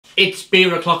It's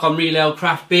beer o'clock on Real Ale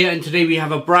Craft Beer, and today we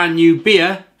have a brand new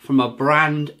beer from a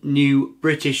brand new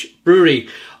British brewery.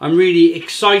 I'm really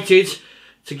excited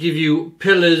to give you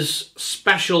Pillar's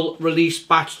special release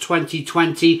batch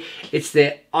 2020. It's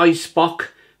their Icebock,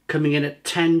 coming in at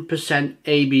 10%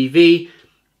 ABV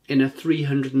in a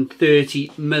 330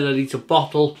 milliliter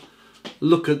bottle.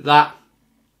 Look at that.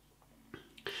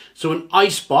 So an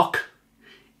Icebock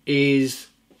is...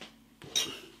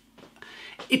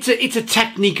 It's a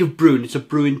technique of brewing. It's a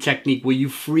brewing technique where you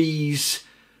freeze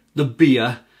the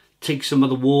beer, take some of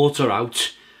the water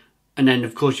out, and then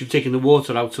of course you've taken the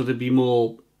water out so there'll be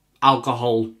more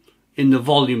alcohol in the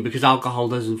volume because alcohol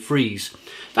doesn't freeze.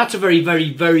 That's a very,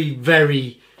 very, very,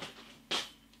 very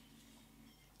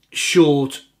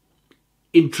short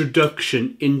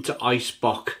introduction into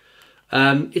Icebock.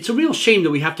 It's a real shame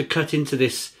that we have to cut into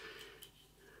this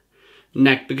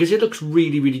neck because it looks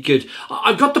really, really good.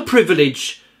 I've got the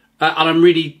privilege and I'm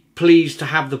really pleased to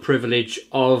have the privilege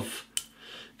of,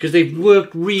 because they've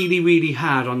worked really, really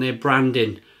hard on their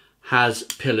branding as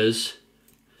Pillars,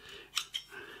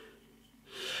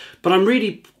 but I'm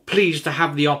really pleased to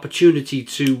have the opportunity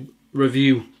to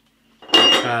review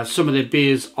some of their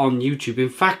beers on YouTube. In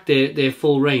fact, their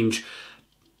full range.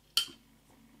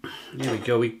 There we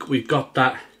go, we've got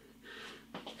that.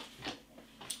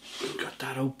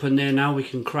 That open there now, we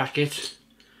can crack it.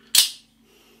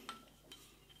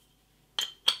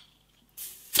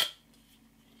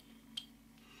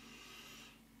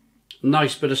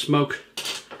 Nice bit of smoke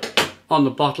on the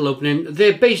bottle opening.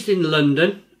 They're based in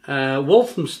London,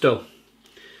 Walthamstow.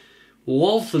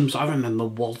 I remember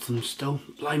Walthamstow,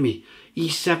 blimey,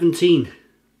 E17.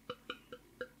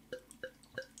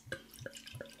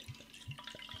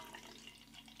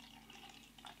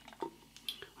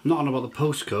 I'm not on about the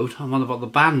postcode, I'm on about the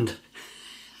band.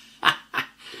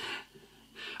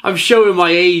 I'm showing my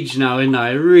age now, isn't I?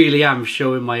 I really am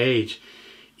showing my age.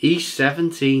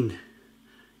 E17.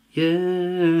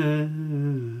 Yeah.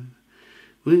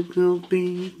 We're gonna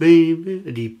be,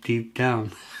 baby, deep, deep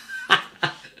down.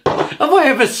 Have I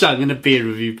ever sung in a beer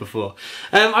review before?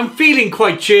 I'm feeling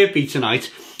quite chirpy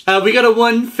tonight. We got a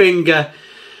one finger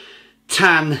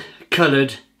tan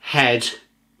coloured head.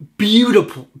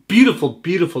 Beautiful, beautiful,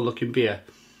 beautiful looking beer.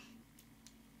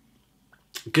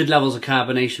 Good levels of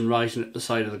carbonation rising at the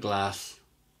side of the glass.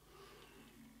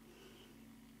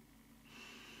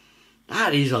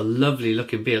 That is a lovely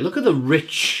looking beer. Look at the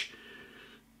rich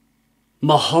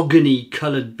mahogany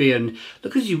coloured beer, and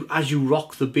look as you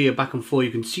rock the beer back and forth,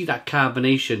 you can see that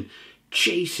carbonation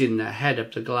chasing the head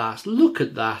up the glass. Look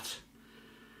at that.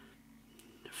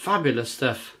 Fabulous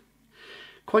stuff.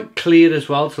 Quite clear as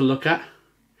well to look at.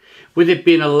 With it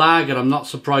being a lager, I'm not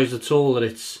surprised at all that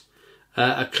it's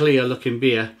a clear looking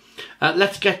beer.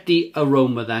 Let's get the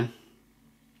aroma then.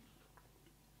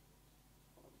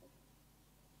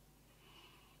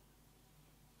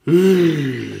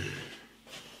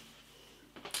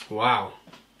 Wow.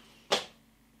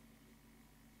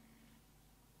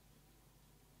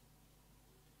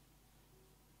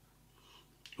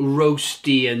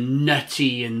 Roasty and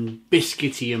nutty and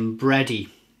biscuity and bready.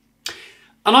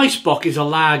 An Icebock is a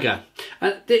lager.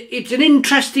 It's an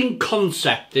interesting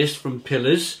concept, this, from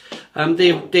Pillars.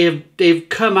 They've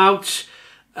come out,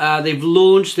 they've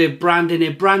launched their branding.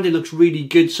 Their branding looks really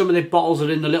good. Some of their bottles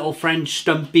are in the little French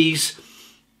stumpies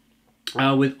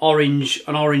with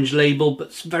an orange label, but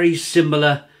it's very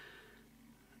similar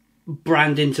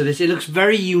branding to this. It looks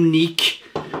very unique,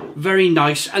 very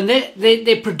nice, and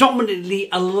they're predominantly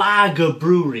a lager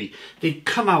brewery. They've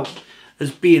come out as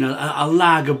being a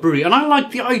lager brewery, and I like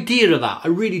the idea of that. I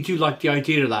really do like the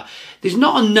idea of that. There's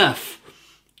not enough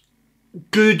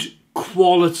good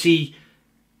quality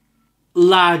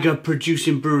lager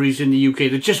producing breweries in the UK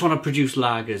that just want to produce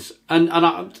lagers,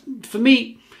 and for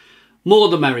me, more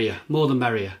the merrier, more the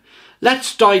merrier.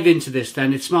 Let's dive into this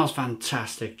then. It smells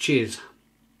fantastic. Cheers.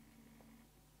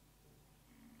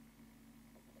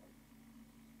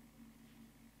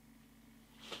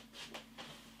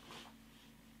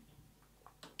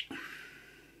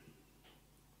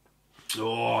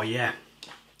 Oh yeah,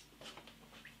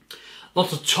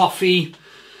 lots of toffee,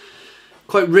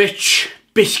 quite rich,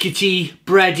 biscuity,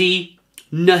 bready,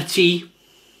 nutty,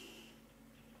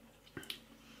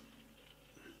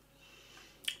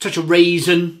 touch of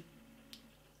raisin.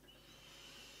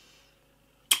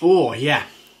 Oh yeah.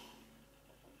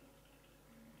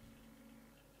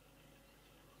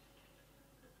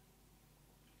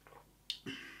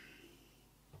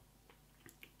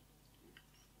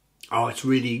 Oh, it's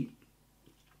really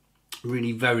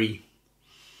very,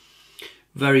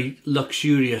 very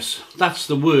luxurious. That's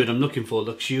the word I'm looking for,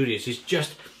 luxurious.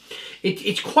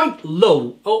 It's quite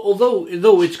low,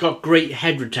 although it's got great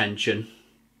head retention.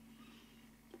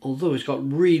 Although it's got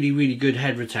really, really good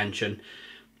head retention,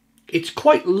 it's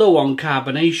quite low on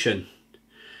carbonation.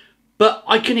 But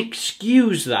I can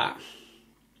excuse that.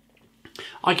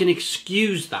 I can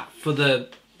excuse that for the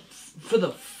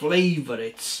flavour.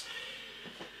 It's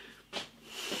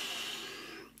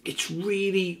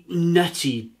really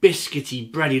nutty, biscuity,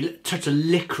 bready, touch of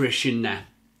licorice in there.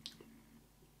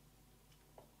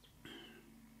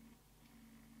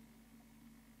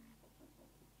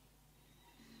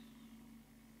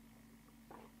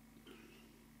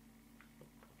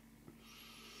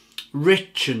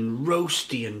 Rich and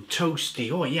roasty and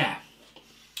toasty. Oh yeah.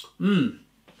 And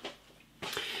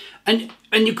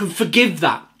you can forgive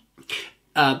that.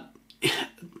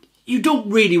 You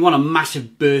don't really want a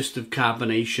massive burst of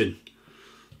carbonation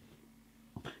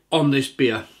on this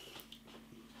beer.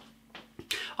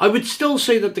 I would still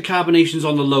say that the carbonation's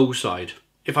on the low side.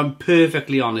 If I'm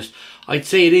perfectly honest, I'd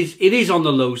say it is on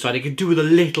the low side. It could do with a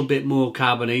little bit more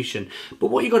carbonation. But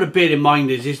what you got to bear in mind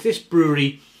is this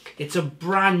brewery. It's a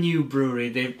brand new brewery.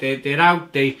 They're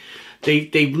out. They've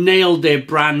nailed their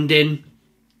branding.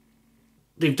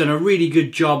 They've done a really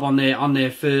good job on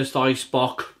their first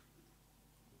Icebock.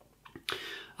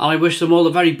 And I wish them all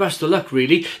the very best of luck,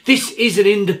 really. This is an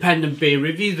independent beer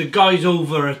review. The guys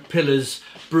over at Pillars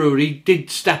Brewery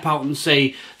did step out and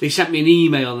say, they sent me an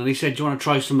email and they said, do you want to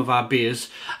try some of our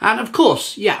beers? And of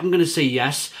course, yeah, I'm going to say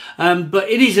yes. But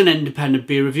it is an independent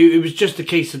beer review. It was just a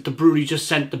case that the brewery just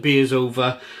sent the beers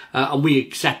over and we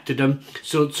accepted them.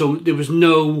 So there was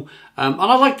no... and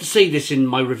I like to say this in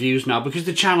my reviews now because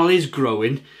the channel is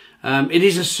growing. It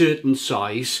is a certain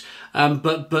size,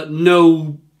 but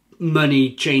no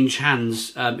money changed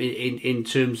hands in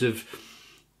terms of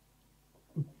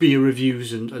beer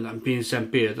reviews and being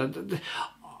sent beer.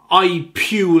 I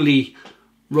purely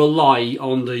rely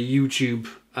on the YouTube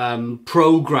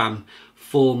program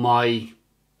for my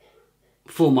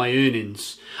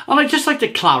earnings, and I just like to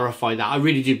clarify that. I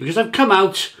really do, because I have come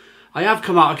out,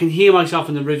 I can hear myself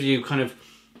in the review kind of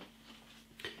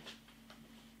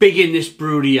bigging this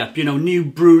brewery up, you know, new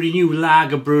brewery, new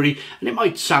lager brewery, and it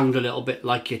might sound a little bit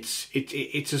like it's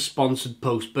a sponsored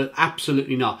post, but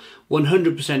absolutely not.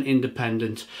 100%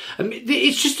 independent.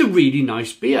 It's just a really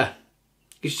nice beer.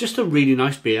 It's just a really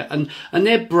nice beer, and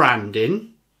their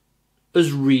branding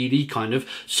is really kind of...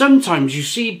 Sometimes you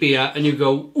see beer and you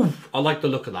go, ooh, I like the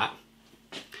look of that.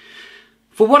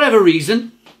 For whatever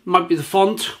reason, might be the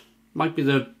font, might be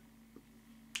the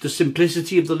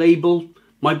simplicity of the label,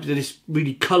 might be that it's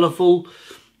really colourful.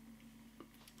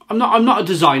 I'm not a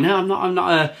designer. I'm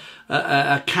not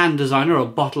a can designer or a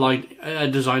bottle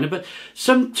designer. But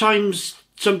sometimes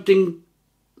the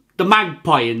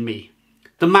magpie in me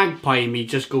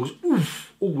just goes,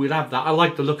 oof, oh, we'll have that. I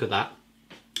like the look of that,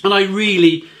 and I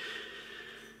really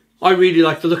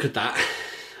like the look of that.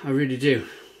 I really do.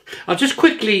 I'll just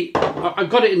quickly.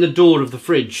 I've got it in the door of the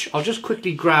fridge. I'll just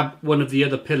quickly grab one of the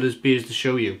other Pillars beers to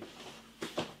show you.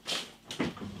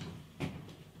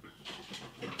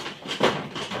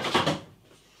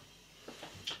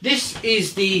 This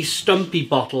is the Stumpy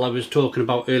bottle I was talking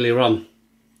about earlier on.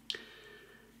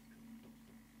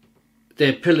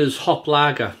 Their Pillars Hop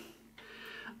Lager.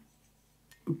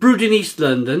 Brewed in East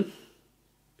London.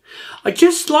 I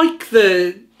just like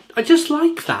that. I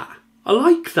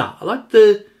like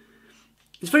the...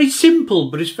 It's very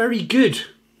simple, but it's very good.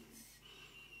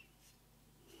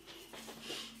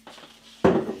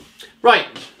 Right.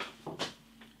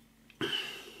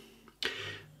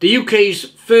 The UK's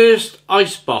first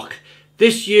Icebock.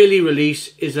 This yearly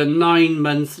release is a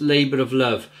 9-month labour of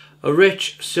love. A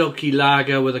rich, silky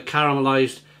lager with a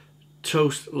caramelised,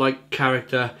 toast-like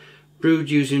character, brewed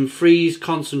using freeze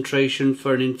concentration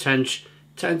for an intense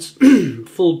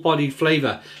full-bodied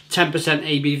flavour. 10%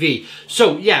 ABV.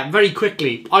 So, yeah, very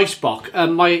quickly, Icebock.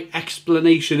 My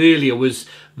explanation earlier was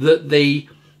that they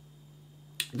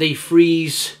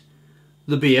freeze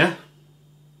the beer,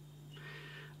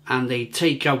 and they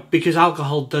take out, because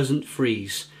alcohol doesn't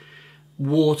freeze,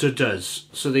 water does.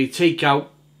 So they take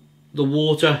out the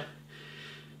water.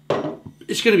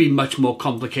 It's going to be much more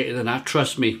complicated than that,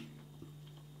 trust me.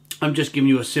 I'm just giving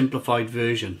you a simplified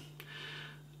version.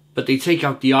 But they take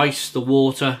out the ice, the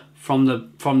water from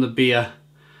the beer.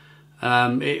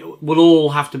 It will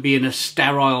all have to be in a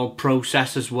sterile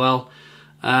process as well.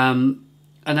 And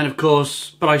then of course,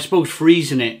 but I suppose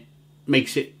freezing it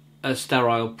makes it a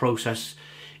sterile process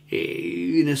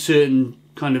in a certain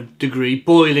kind of degree.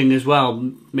 Boiling as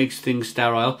well makes things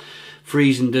sterile.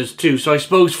 Freezing does too. So I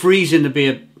suppose freezing the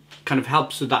beer kind of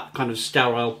helps with that kind of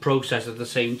sterile process at the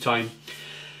same time.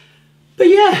 But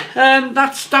yeah,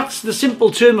 that's the simple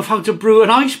term of how to brew an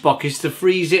Icebock, is to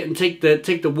freeze it and take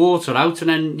the water out, and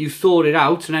then you thaw it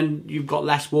out, and then you've got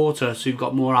less water, so you've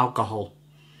got more alcohol.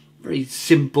 Very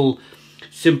simple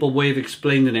way of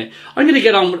explaining it. I'm going to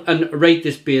get on and rate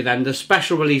this beer then. The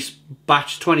special release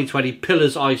batch 2020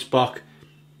 Pillars Icebock.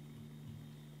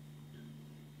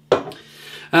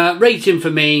 Rating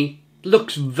for me,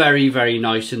 looks very, very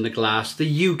nice in the glass.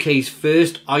 The UK's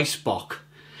first Icebock.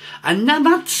 And now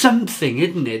that's something,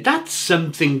 isn't it? That's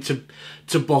something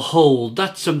to behold.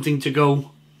 That's something to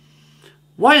go,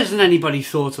 why hasn't anybody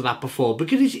thought of that before?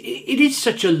 Because it is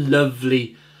such a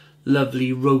lovely,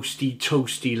 lovely roasty,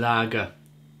 toasty lager.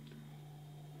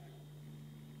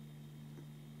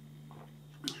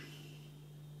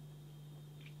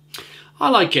 I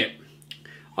like it.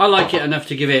 I like it enough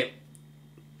to give it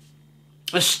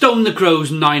a Stone the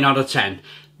Crows 9 out of 10.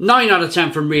 9 out of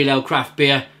 10 from Real Ale Craft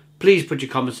Beer. Please put your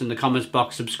comments in the comments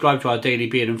box. Subscribe to our daily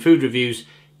beer and food reviews.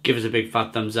 Give us a big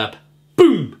fat thumbs up.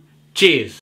 Boom! Cheers!